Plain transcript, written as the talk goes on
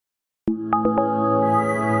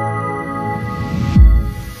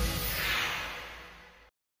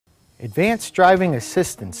Advanced driving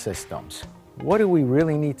assistance systems. What do we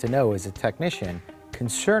really need to know as a technician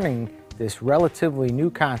concerning this relatively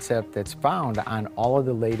new concept that's found on all of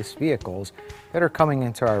the latest vehicles that are coming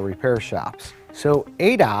into our repair shops? So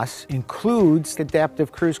ADAS includes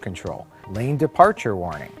adaptive cruise control, lane departure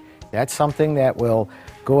warning. That's something that will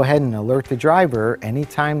go ahead and alert the driver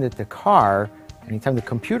anytime that anytime the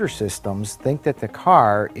computer systems think that the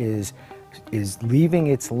car is leaving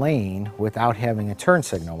its lane without having a turn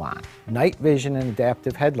signal on. Night vision and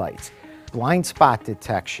adaptive headlights, blind spot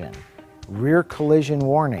detection, rear collision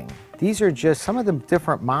warning. These are just some of the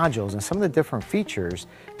different modules and some of the different features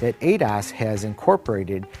that ADAS has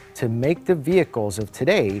incorporated to make the vehicles of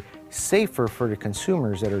today safer for the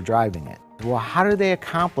consumers that are driving it. Well, how do they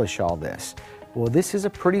accomplish all this? Well, this is a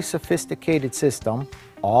pretty sophisticated system,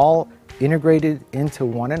 all integrated into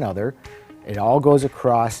one another. It all goes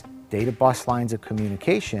across data bus lines of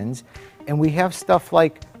communications, and we have stuff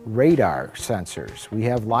like radar sensors, we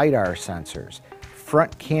have LiDAR sensors,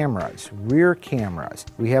 front cameras, rear cameras,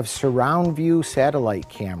 we have surround view satellite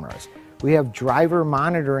cameras, we have driver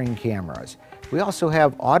monitoring cameras, we also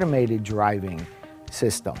have automated driving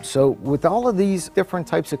systems. So with all of these different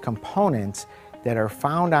types of components that are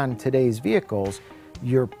found on today's vehicles,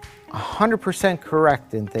 you're 100%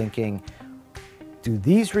 correct in thinking, do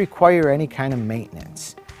these require any kind of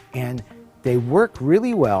maintenance? And they work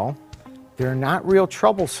really well. They're not real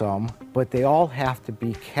troublesome, but they all have to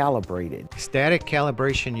be calibrated. Static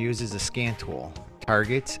calibration uses a scan tool,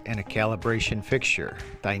 targets, and a calibration fixture.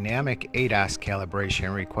 Dynamic ADAS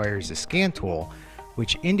calibration requires a scan tool,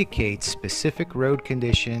 which indicates specific road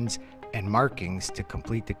conditions and markings to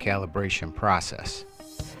complete the calibration process.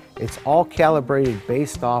 It's all calibrated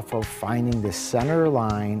based off of finding the center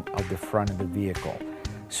line of the front of the vehicle.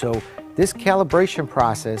 So this calibration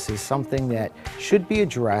process is something that should be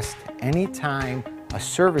addressed anytime a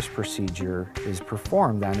service procedure is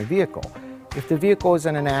performed on a vehicle. If the vehicle is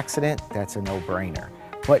in an accident, that's a no-brainer.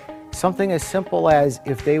 But something as simple as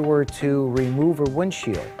if they were to remove a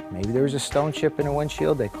windshield, maybe there's a stone chip in a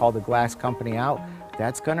windshield, they call the glass company out,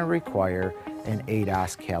 that's going to require an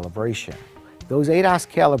ADAS calibration. Those ADAS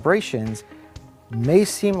calibrations may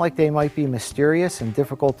seem like they might be mysterious and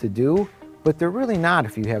difficult to do, but they're really not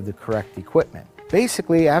if you have the correct equipment.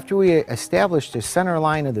 Basically, after we establish the center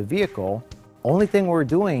line of the vehicle, only thing we're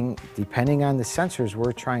doing, depending on the sensors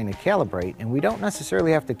we're trying to calibrate, and we don't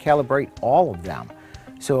necessarily have to calibrate all of them.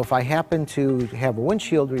 So if I happen to have a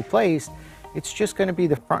windshield replaced, it's just going to be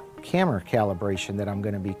the front camera calibration that I'm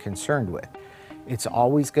going to be concerned with. It's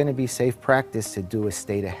always going to be safe practice to do a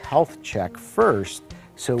state of health check first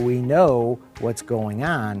so we know what's going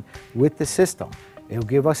on with the system. It'll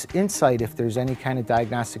give us insight if there's any kind of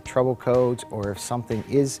diagnostic trouble codes or if something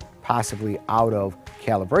is possibly out of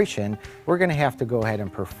calibration. We're going to have to go ahead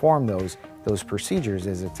and perform those procedures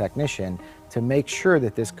as a technician to make sure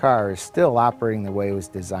that this car is still operating the way it was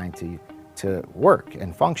designed to work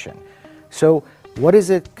and function. So what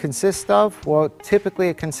does it consist of? Well, typically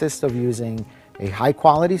it consists of using a high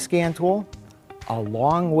quality scan tool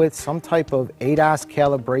along with some type of ADAS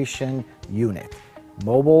calibration unit.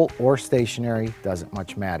 Mobile or stationary, doesn't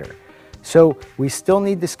much matter. So we still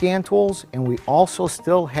need the scan tools, and we also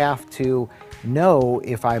still have to know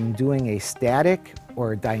if I'm doing a static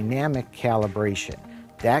or a dynamic calibration.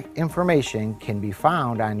 That information can be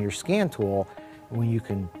found on your scan tool when you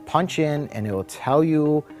can punch in and it will tell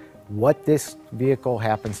you what this vehicle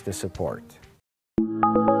happens to support.